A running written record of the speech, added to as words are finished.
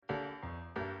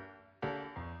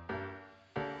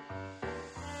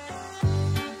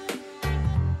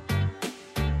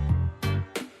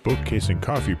Bookcase and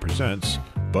Coffee presents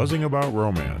Buzzing About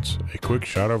Romance, a quick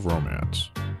shot of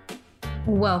romance.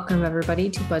 Welcome,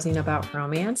 everybody, to Buzzing About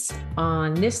Romance.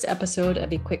 On this episode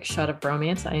of A Quick Shot of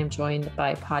Romance, I am joined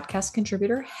by podcast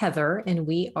contributor Heather, and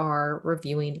we are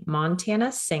reviewing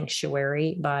Montana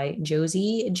Sanctuary by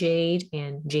Josie Jade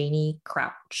and Janie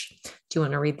Crouch. Do you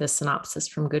want to read the synopsis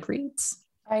from Goodreads?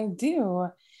 I do.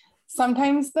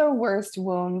 Sometimes the worst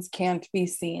wounds can't be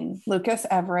seen. Lucas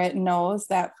Everett knows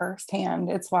that firsthand.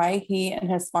 It's why he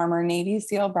and his former Navy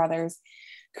SEAL brothers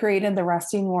created the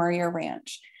Resting Warrior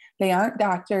Ranch. They aren't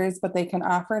doctors, but they can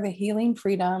offer the healing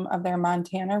freedom of their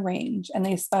Montana range, and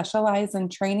they specialize in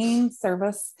training,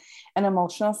 service, and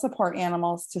emotional support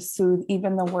animals to soothe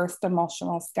even the worst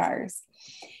emotional scars.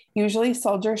 Usually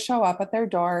soldiers show up at their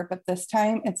door, but this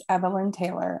time it's Evelyn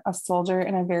Taylor, a soldier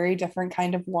in a very different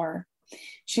kind of war.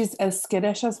 She's as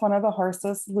skittish as one of the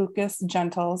horses Lucas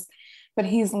gentles, but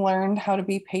he's learned how to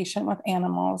be patient with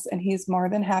animals, and he's more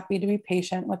than happy to be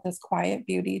patient with this quiet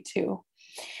beauty too.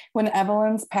 When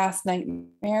Evelyn's past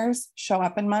nightmares show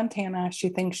up in Montana, she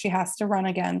thinks she has to run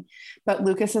again, but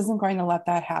Lucas isn't going to let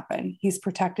that happen. He's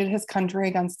protected his country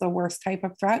against the worst type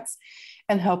of threats,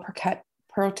 and he'll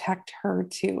protect her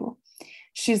too.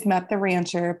 She's met the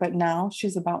rancher, but now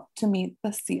she's about to meet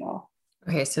the SEAL.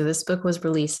 Okay, so this book was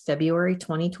released February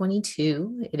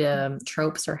 2022.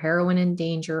 Tropes are heroine in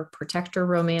danger, protector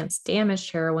romance,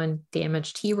 damaged heroine,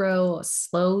 damaged hero,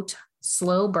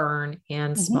 slow burn,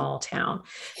 and small town.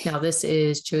 Now, this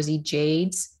is Josie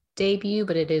Jade's debut,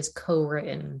 but it is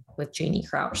co-written with Janie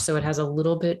Crouch. So it has a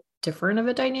little bit different of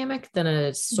a dynamic than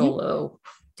a solo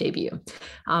debut.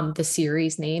 The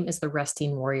series name is The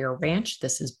Resting Warrior Ranch.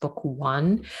 This is book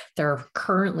 1. There are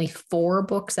currently 4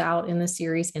 books out in the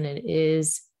series, and it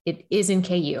is in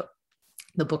KU.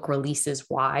 The book releases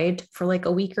wide for like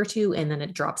a week or two, and then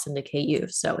it drops into KU.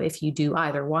 So if you do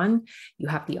either one, you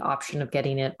have the option of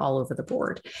getting it all over the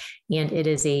board. And it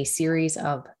is a series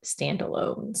of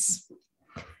standalones.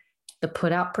 The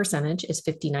put out percentage is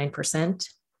 59%.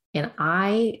 And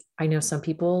I know some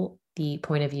people, the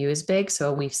point of view is big,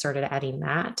 so we've started adding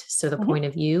that. So the point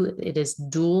of view, it is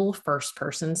dual first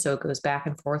person, so it goes back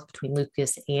and forth between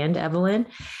Lucas and Evelyn.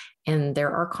 And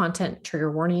there are content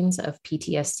trigger warnings of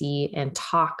PTSD and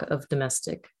talk of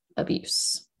domestic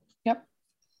abuse. Yep.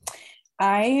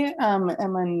 I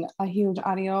am a huge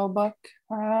audiobook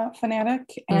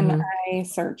fanatic, and I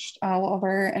searched all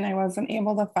over and I wasn't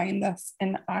able to find this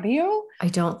in audio. I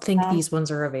don't think these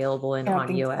ones are available in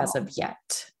audio as of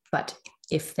yet, but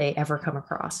if they ever come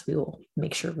across, we will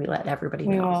make sure we let everybody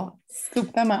know. We will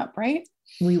scoop them up, right?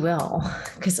 We will,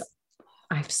 because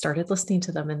I've started listening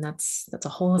to them, and that's a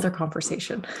whole other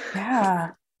conversation.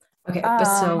 Yeah. Okay, but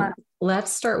so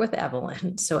let's start with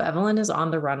Evelyn. So Evelyn is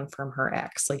on the run from her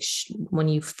ex. Like when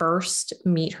you first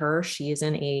meet her, she is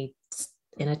in a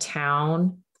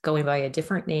town going by a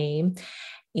different name,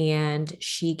 and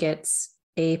she gets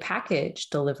a package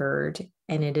delivered,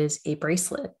 and it is a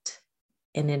bracelet.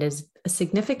 And it is a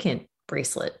significant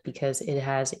bracelet because it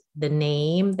has the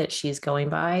name that she's going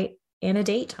by and a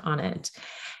date on it.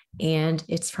 And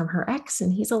it's from her ex,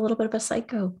 and he's a little bit of a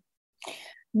psycho.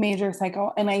 Major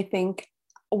psycho. And I think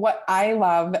what I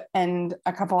love, and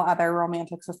a couple other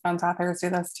romantic suspense authors do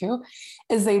this too,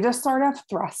 is they just sort of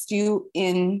thrust you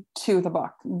into the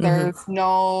book. There's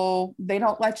they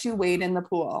don't let you wade in the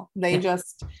pool. They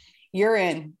just... you're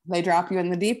in. They drop you in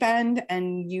the deep end,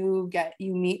 and you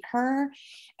meet her,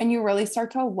 and you really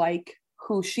start to like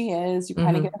who she is. You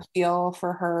kind of get a feel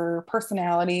for her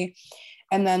personality,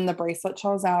 and then the bracelet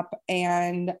shows up,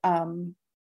 and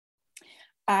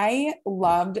I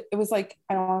loved, it was like,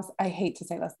 I hate to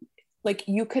say this, like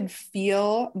you could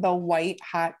feel the white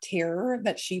hot terror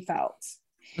that she felt.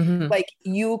 Like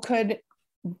you could,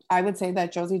 I would say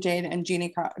that Josie Jade and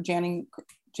Janie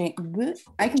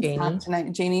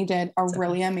did a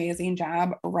really amazing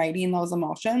job writing those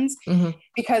emotions,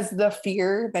 because the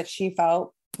fear that she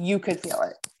felt, you could feel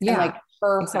it. Yeah. And like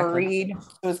her read,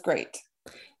 it was great.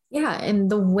 Yeah. And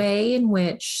the way in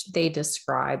which they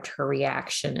described her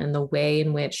reaction, and the way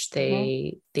in which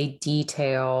they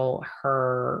detail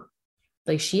her,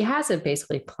 like she has it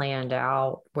basically planned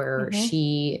out where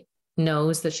she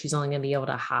knows that she's only going to be able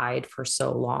to hide for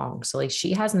so long. So like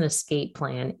she has an escape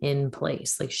plan in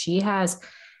place. Like she has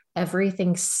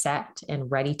everything set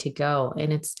and ready to go.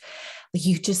 And it's like,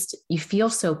 you feel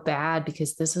so bad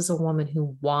because this is a woman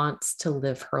who wants to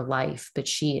live her life, but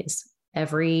she is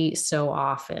every so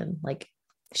often, like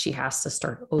she has to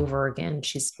start over again.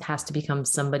 She has to become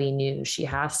somebody new. She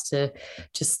has to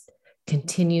just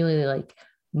continually like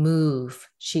move.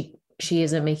 She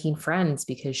isn't making friends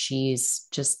because she's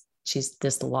just she's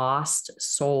this lost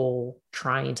soul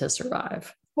trying to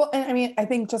survive. Well, and I mean, I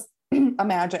think just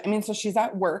imagine, I mean, so she's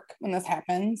at work when this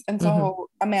happens. And so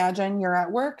imagine you're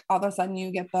at work, all of a sudden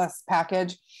you get this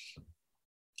package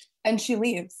and she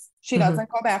leaves. She doesn't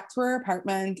go back to her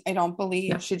apartment. I don't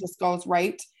believe. She just goes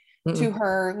right to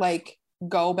her like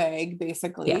go bag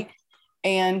basically.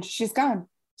 And she's gone.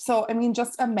 So, I mean,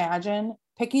 just imagine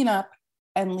picking up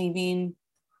and leaving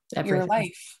your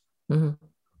life and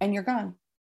you're gone.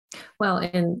 Well,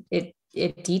 and it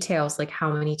details like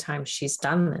how many times she's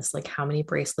done this, like how many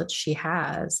bracelets she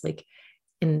has, like,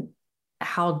 and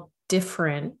how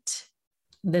different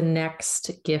the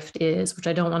next gift is, which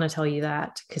I don't want to tell you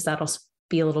that because that'll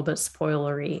be a little bit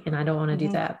spoilery and I don't want to do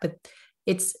that, but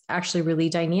it's actually really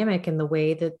dynamic in the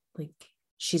way that like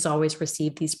she's always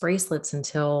received these bracelets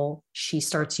until she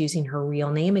starts using her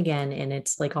real name again. And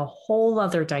it's like a whole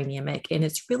other dynamic and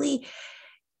it's really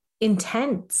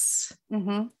intense.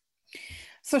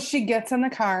 So she gets in the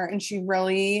car and she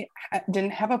really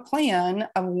didn't have a plan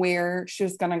of where she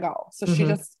was going to go. So she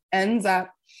just ends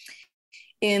up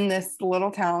in this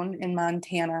little town in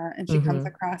Montana and she comes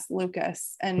across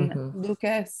Lucas and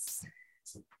Lucas,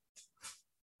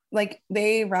 like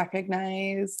they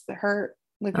recognize her,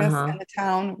 Lucas and the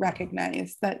town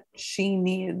recognize that she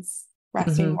needs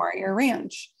Resting Warrior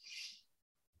Ranch.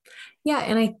 Yeah.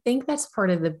 And I think that's part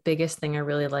of the biggest thing I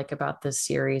really like about this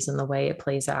series and the way it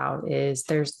plays out is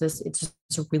it's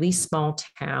a really small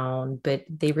town, but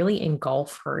they really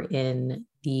engulf her in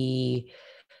the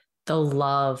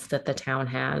love that the town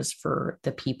has for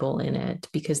the people in it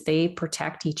because they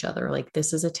protect each other. Like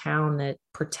this is a town that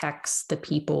protects the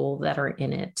people that are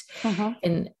in it.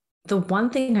 And the one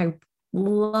thing I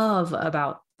love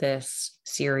about this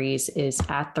series is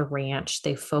at the ranch,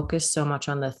 they focus so much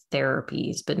on the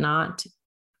therapies, but not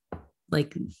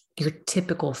like your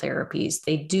typical therapies.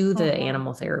 They do the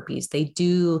animal therapies. They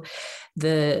do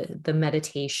the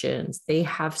meditations. They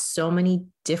have so many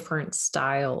different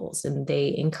styles and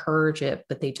they encourage it,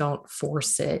 but they don't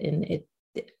force it. And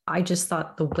I just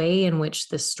thought the way in which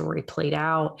this story played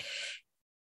out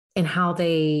and how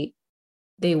they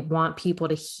want people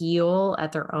to heal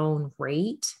at their own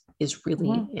rate is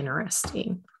really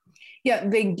interesting. Yeah,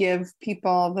 they give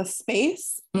people the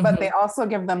space, but they also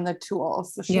give them the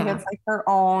tools. So she gets like her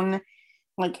own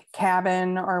like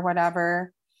cabin or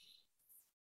whatever.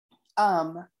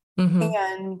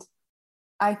 And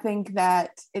I think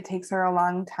that it takes her a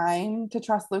long time to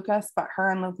trust Lucas, but her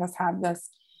and Lucas have this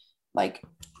like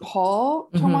pull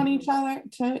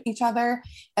to each other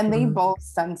and they both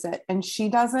sense it. And she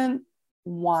doesn't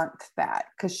want that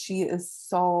because she is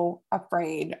so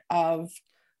afraid of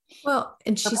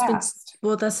and she's been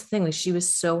that's the thing, like she was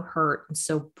so hurt and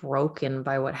so broken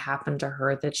by what happened to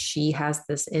her that she has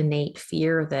this innate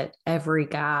fear that every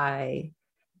guy,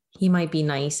 he might be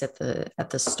nice at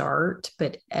the start,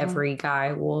 but every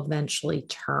guy will eventually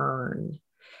turn.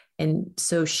 And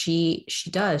so she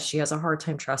has a hard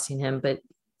time trusting him, but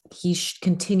he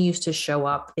continues to show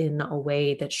up in a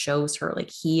way that shows her like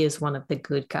he is one of the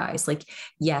good guys. Like,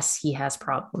 yes, he has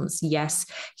problems. Yes,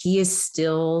 he is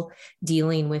still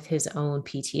dealing with his own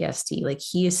PTSD. Like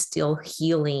he is still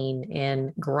healing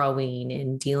and growing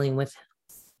and dealing with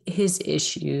his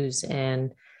issues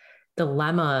and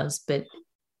dilemmas, but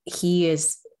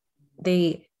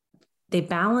they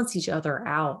balance each other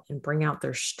out and bring out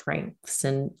their strengths.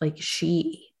 And like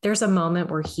there's a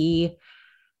moment where he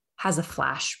has a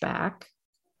flashback,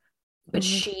 but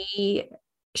she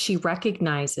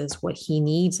recognizes what he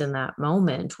needs in that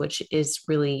moment, which is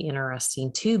really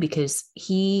interesting too, because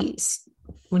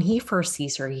when he first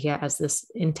sees her, he has this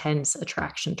intense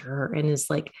attraction to her and is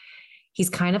like,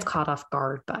 he's kind of caught off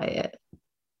guard by it.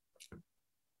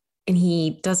 And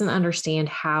he doesn't understand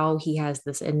how he has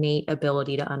this innate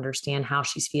ability to understand how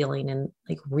she's feeling and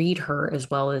like read her as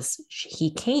well as he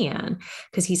can,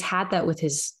 because he's had that with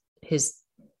his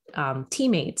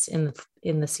teammates in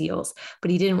the SEALs, but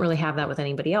he didn't really have that with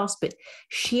anybody else. But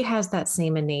she has that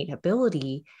same innate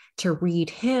ability to read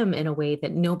him in a way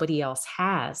that nobody else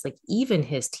has, like even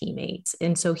his teammates.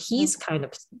 And so he's kind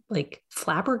of like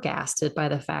flabbergasted by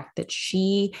the fact that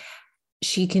she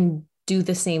can do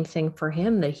the same thing for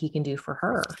him that he can do for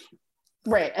her.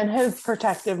 Right. And his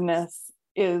protectiveness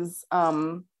is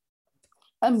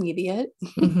immediate.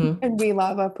 And we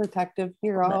love a protective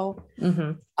hero.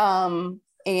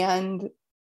 And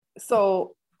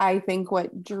so I think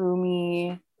what drew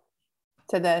me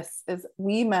to this is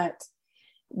we met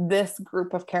this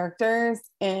group of characters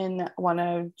in one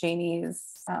of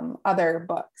Janie's other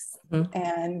books.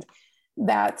 And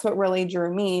that's what really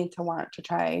drew me to want to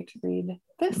try to read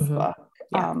this book.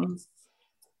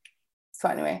 So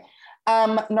anyway,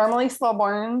 Normally slow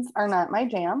burns are not my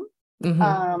jam.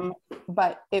 Mhm.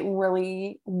 But it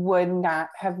really would not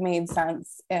have made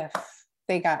sense if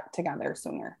they got together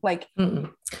sooner. Like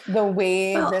Mm-mm. the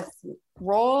way Well, this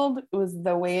rolled was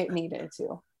the way it needed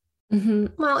to.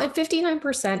 Well, at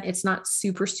 59%, it's not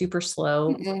super, super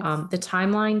slow. Mm-mm. The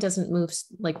timeline doesn't move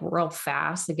like real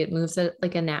fast. Like it moves at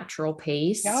like a natural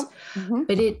pace, Yep. Mm-hmm.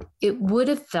 but it would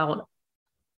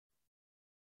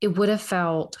have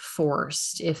felt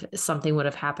forced if something would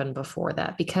have happened before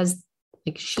that, because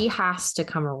like she has to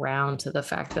come around to the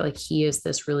fact that like he is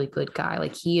this really good guy.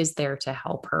 Like he is there to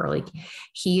help her. Like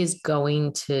he is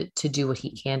going to do what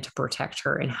he can to protect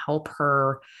her and help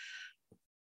her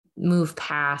move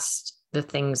past the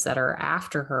things that are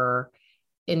after her.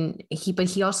 But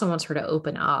he also wants her to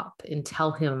open up and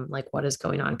tell him like what is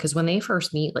going on, because when they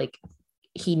first meet, like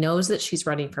he knows that she's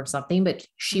running from something, but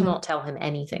she won't tell him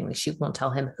anything. Like she won't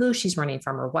tell him who she's running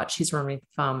from or what she's running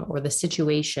from or the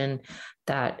situation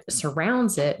that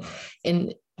surrounds it.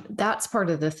 And that's part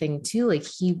of the thing too. Like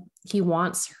he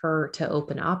wants her to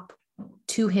open up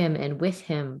to him and with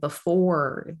him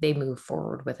before they move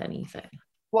forward with anything.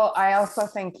 Well, I also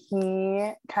think he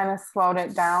kind of slowed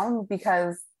it down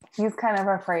because he's kind of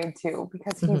afraid too,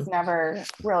 because he's never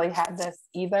really had this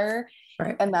either.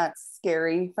 Right. And that's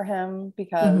scary for him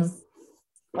because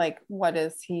like, what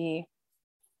is he,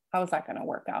 how is that going to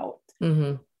work out?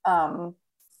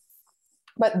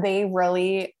 But they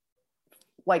really,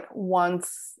 like,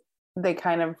 once they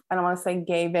kind of, I don't want to say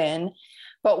gave in,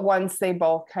 but once they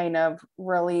both kind of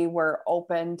really were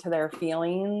open to their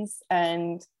feelings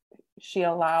and she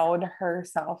allowed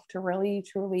herself to really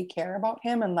truly care about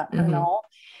him and let her know,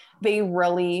 they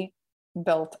really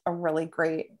built a really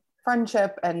great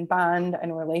friendship and bond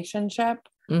and relationship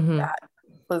that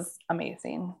was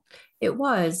amazing. It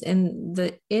was. And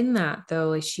in that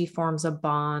though, she forms a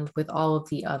bond with all of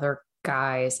the other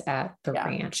guys at the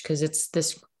ranch, because it's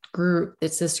this group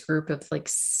of like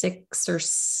 6 or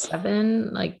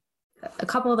 7, like a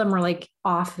couple of them are like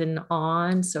off and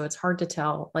on, so it's hard to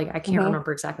tell. Like I can't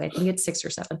remember exactly. I think it's 6 or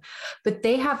 7, but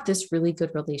they have this really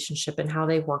good relationship and how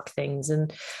they work things.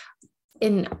 And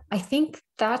I think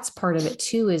that's part of it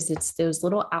too, is it's those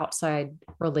little outside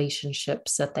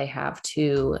relationships that they have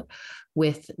too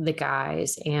with the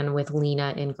guys and with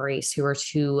Lena and Grace, who are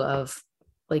two of,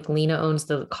 like, Lena owns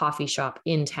the coffee shop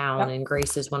in town and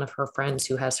Grace is one of her friends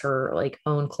who has her like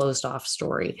own closed off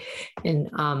story. And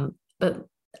but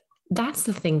that's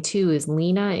the thing too, is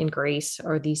Lena and Grace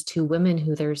are these two women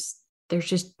who there's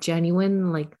just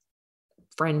genuine like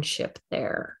friendship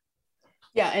there.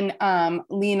 Yeah. And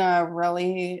Lena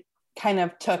really kind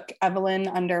of took Evelyn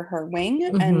under her wing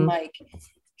and like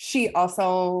she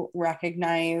also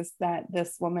recognized that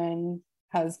this woman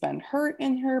has been hurt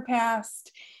in her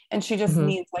past and she just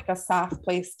needs like a soft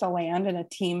place to land and a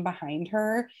team behind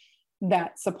her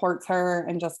that supports her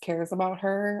and just cares about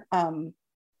her.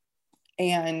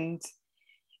 And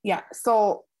yeah,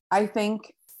 so I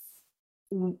think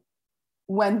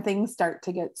when things start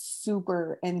to get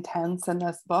super intense in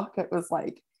this book, it was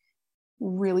like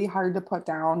really hard to put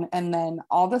down. And then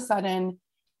all of a sudden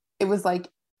it was like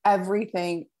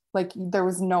everything, like there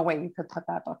was no way you could put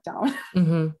that book down.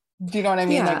 Do you know what I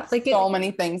mean? Yeah, like so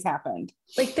many things happened.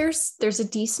 Like there's a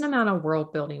decent amount of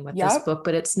world building with this book,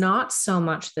 but it's not so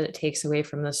much that it takes away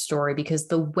from the story, because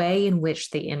the way in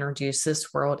which they introduce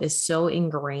this world is so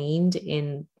ingrained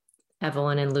in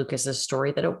Evelyn and Lucas's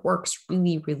story that it works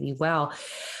really, really well.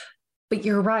 But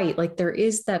you're right. Like there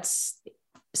is that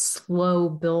slow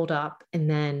build up and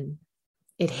then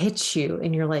it hits you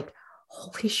and you're like,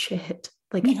 holy shit.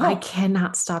 Like I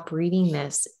cannot stop reading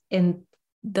this. And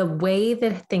the way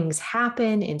that things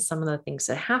happen and some of the things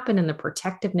that happen and the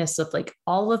protectiveness of like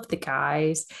all of the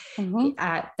guys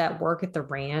at that work at the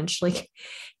ranch, like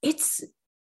it's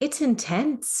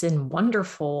intense and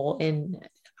wonderful. And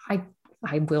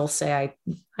I will say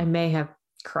I may have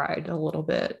cried a little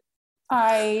bit.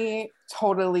 I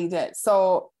totally did.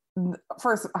 So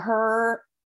first, her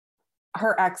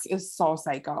ex is so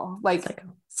psycho. Like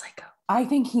psycho. I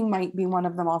think he might be one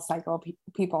of the most psycho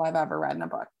people I've ever read in a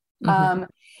book.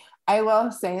 I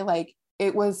will say, like,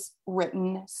 it was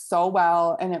written so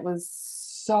well and it was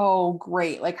so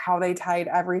great, like how they tied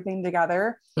everything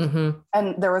together. And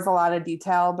there was a lot of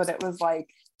detail, but it was like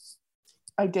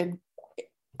I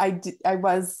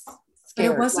was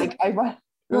scared. It wasn't like I was.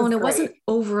 And it wasn't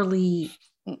overly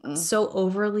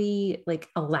like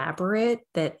elaborate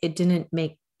that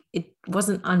it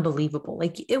wasn't unbelievable.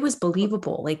 Like it was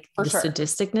believable, like the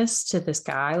sadisticness to this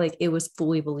guy, like it was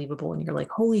fully believable. And you're like,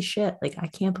 holy shit, like I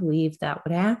can't believe that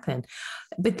would happen.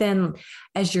 But then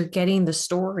as you're getting the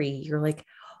story, you're like,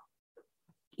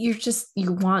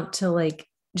 you want to like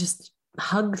just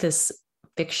hug this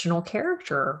fictional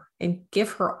character and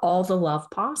give her all the love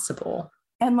possible.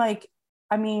 And like,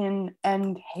 I mean,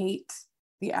 and hate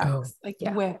the ex,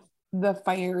 with the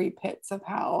fiery pits of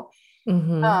hell.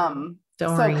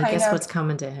 Don't worry, he gets what's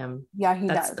coming to him. Yeah, he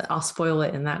does. I'll spoil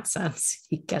it in that sense.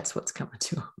 He gets what's coming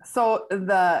to him. So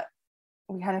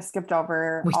we kind of skipped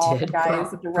over the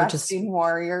guys at the Resting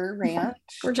Warrior Ranch.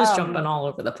 We're just jumping all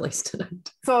over the place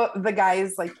tonight. So the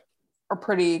guys like are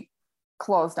pretty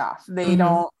closed off. They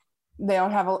don't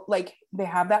have they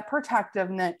have that protective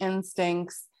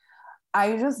instincts.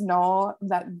 I just know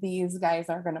that these guys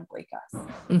are going to break us.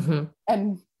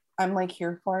 And I'm like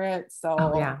here for it. So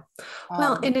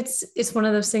well, and it's one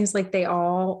of those things like they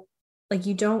all like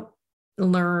you don't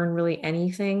learn really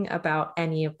anything about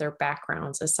any of their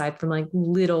backgrounds aside from like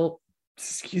little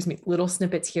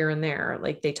snippets here and there.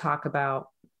 Like they talk about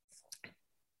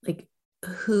like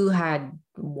who had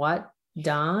what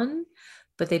done,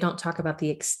 but they don't talk about the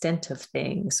extent of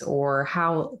things or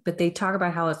but they talk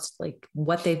about how it's like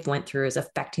what they've went through is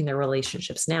affecting their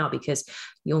relationships now, because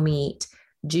you'll meet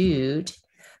Jude,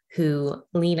 who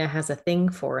Lena has a thing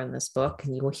for in this book,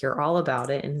 and you will hear all about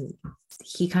it. And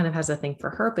he kind of has a thing for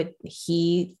her, but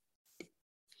he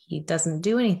doesn't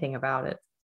do anything about it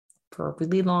for a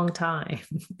really long time.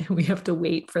 And we have to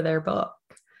wait for their book.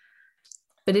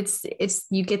 But it's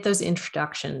you get those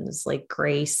introductions, like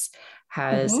Grace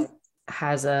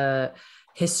has a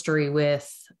history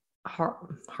with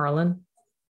Harlan.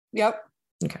 Yep.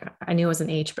 Okay. I knew it was an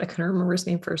H, but I couldn't remember his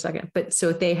name for a second. But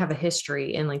so they have a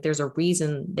history and like there's a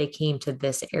reason they came to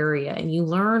this area, and you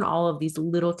learn all of these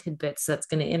little tidbits that's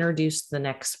going to introduce the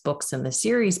next books in the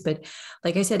series. But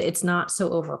like I said, it's not so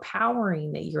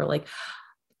overpowering that you're like,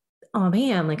 oh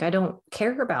man, like I don't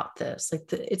care about this.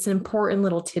 Like it's important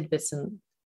little tidbits and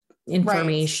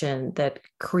information that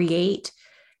create.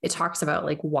 It talks about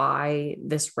like why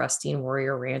this Resting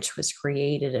Warrior Ranch was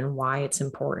created and why it's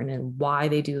important and why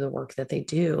they do the work that they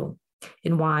do,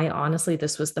 and why honestly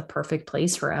this was the perfect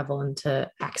place for Evelyn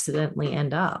to accidentally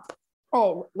end up.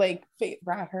 Oh, like fate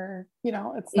brought her,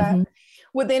 it's that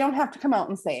they don't have to come out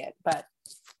and say it, but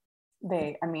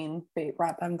fate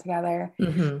brought them together.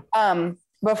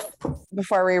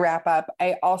 Before we wrap up,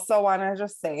 I also want to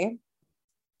just say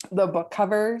the book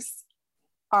covers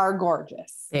are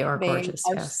gorgeous. They are gorgeous.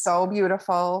 They are so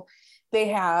beautiful. They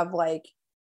have like,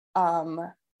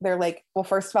 they're like, well,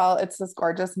 first of all, it's this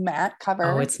gorgeous matte cover.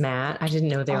 Oh, it's matte. I didn't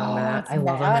know they were matte. I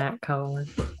love a matte cover.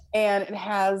 And it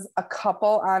has a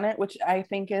couple on it, which I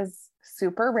think is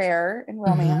super rare in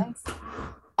romance.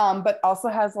 But also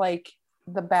has like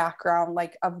the background,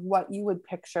 like of what you would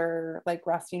picture like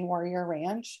Resting Warrior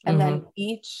Ranch. And then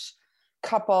each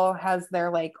couple has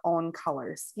their like own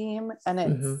color scheme, and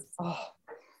it's,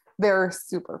 they're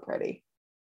super pretty.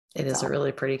 It is a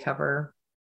really pretty cover.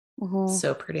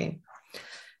 So pretty.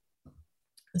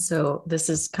 So this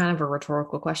is kind of a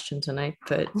rhetorical question tonight,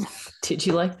 but did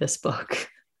you like this book?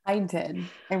 I did.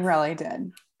 I really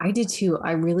did. I did too.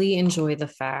 I really enjoy the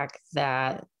fact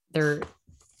that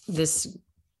this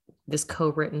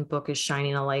co-written book is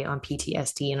shining a light on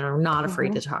PTSD, and I'm not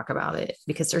afraid to talk about it,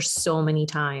 because there's so many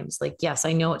times like, yes,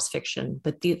 I know it's fiction,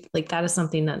 but like that is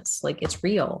something that's like, it's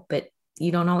real, but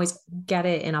you don't always get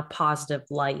it in a positive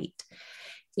light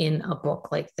in a book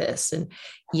like this. And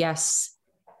yes,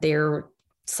 they're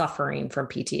suffering from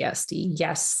PTSD.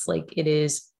 Yes, like it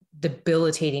is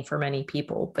debilitating for many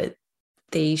people, but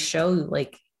they show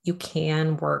like you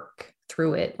can work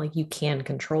through it, like you can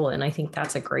control it. And I think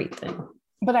that's a great thing.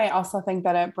 But I also think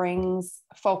that it brings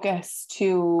focus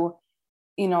to,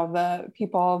 the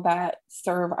people that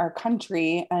serve our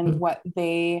country and what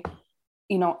they,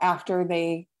 after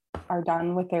they are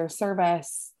done with their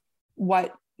service,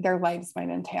 what their lives might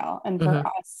entail. And for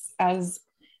us as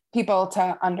people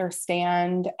to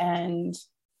understand and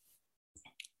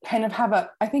kind of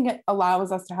I think it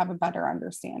allows us to have a better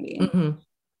understanding,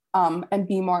 and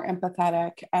be more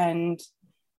empathetic and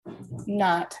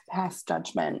not pass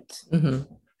judgment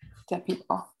to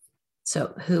people.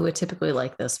 So who would typically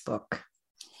like this book?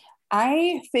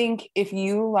 I think if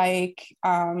you like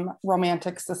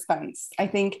romantic suspense, I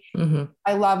think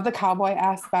I love the cowboy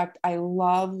aspect. I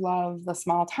love the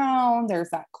small town. There's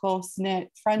that close-knit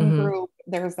friend group.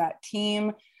 There's that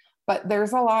team, but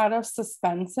there's a lot of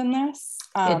suspense in this.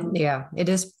 It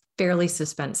is fairly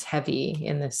suspense heavy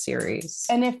in this series.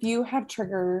 And if you have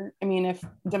if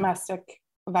domestic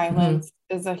violence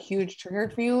is a huge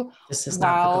trigger for you, this is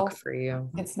not the book for you.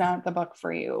 It's not the book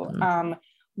for you.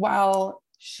 While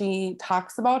she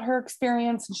talks about her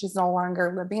experience and she's no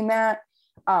longer living that,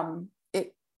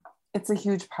 it's a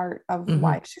huge part of Mhm.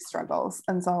 why she struggles.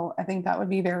 And so I think that would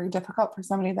be very difficult for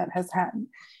somebody that has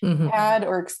Mhm. had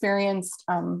or experienced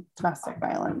domestic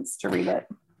violence to read it.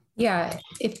 Yeah,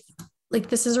 if like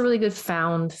this is a really good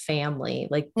found family,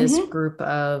 like this Mhm. group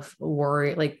of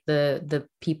warrior, like the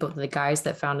people, the guys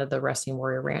that founded the Resting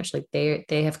Warrior Ranch, like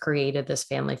they have created this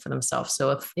family for themselves.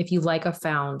 So if you like a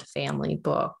found family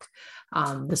book,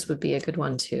 this would be a good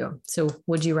one too. So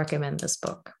would you recommend this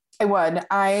book? I would.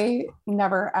 I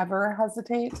never ever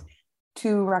hesitate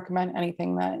to recommend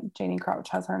anything that Janie Crouch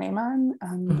has her name on.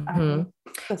 And Mhm.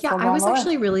 this Yeah, will go I on was the list.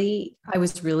 actually I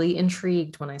was really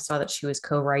intrigued when I saw that she was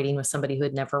co-writing with somebody who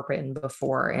had never written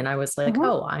before. And I was like, Mhm.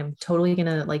 oh, I'm totally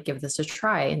gonna like give this a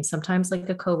try. And sometimes like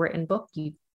a co-written book,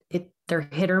 they're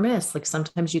hit or miss. Like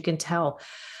sometimes you can tell,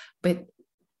 but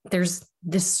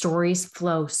the stories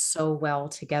flow so well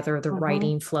together. The Mhm.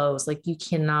 writing flows, like you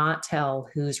cannot tell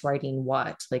who's writing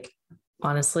what. Like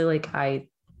honestly, like I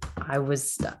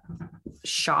was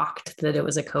shocked that it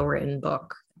was a co-written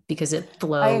book because it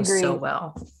flows so agree.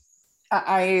 well.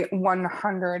 I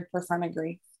 100%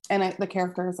 agree. And the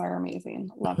characters are amazing.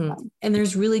 Love Mhm. them. And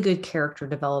there's really good character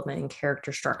development and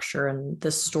character structure, and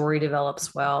the story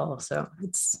develops well. So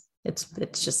it's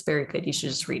just very good. You should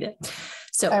just read it.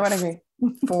 So I would agree.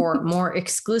 for more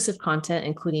exclusive content,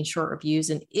 including short reviews,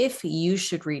 and if you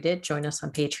should read it, join us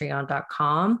on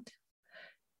patreon.com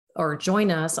or join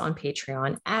us on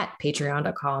Patreon at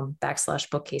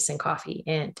patreon.com/bookcase and coffee.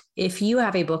 And if you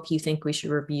have a book you think we should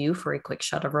review for a quick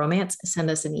shot of romance, send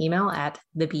us an email at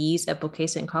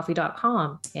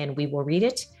thebees@bookcaseandcoffee.com and we will read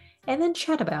it and then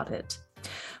chat about it.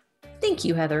 Thank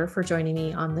you, Heather, for joining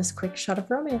me on this quick shot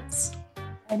of romance.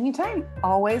 Anytime.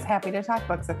 Always happy to talk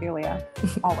books with you, Leah.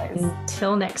 Always.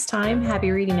 Until next time,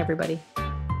 happy reading, everybody.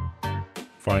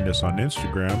 Find us on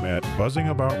Instagram at Buzzing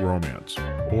About Romance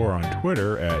or on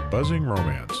Twitter at Buzzing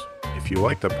Romance. If you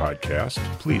like the podcast,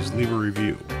 please leave a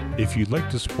review. If you'd like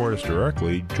to support us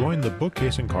directly, join the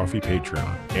Bookcase and Coffee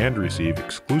Patreon and receive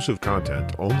exclusive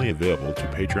content only available to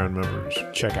Patreon members.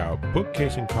 Check out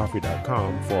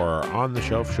bookcaseandcoffee.com for our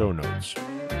on-the-shelf show notes.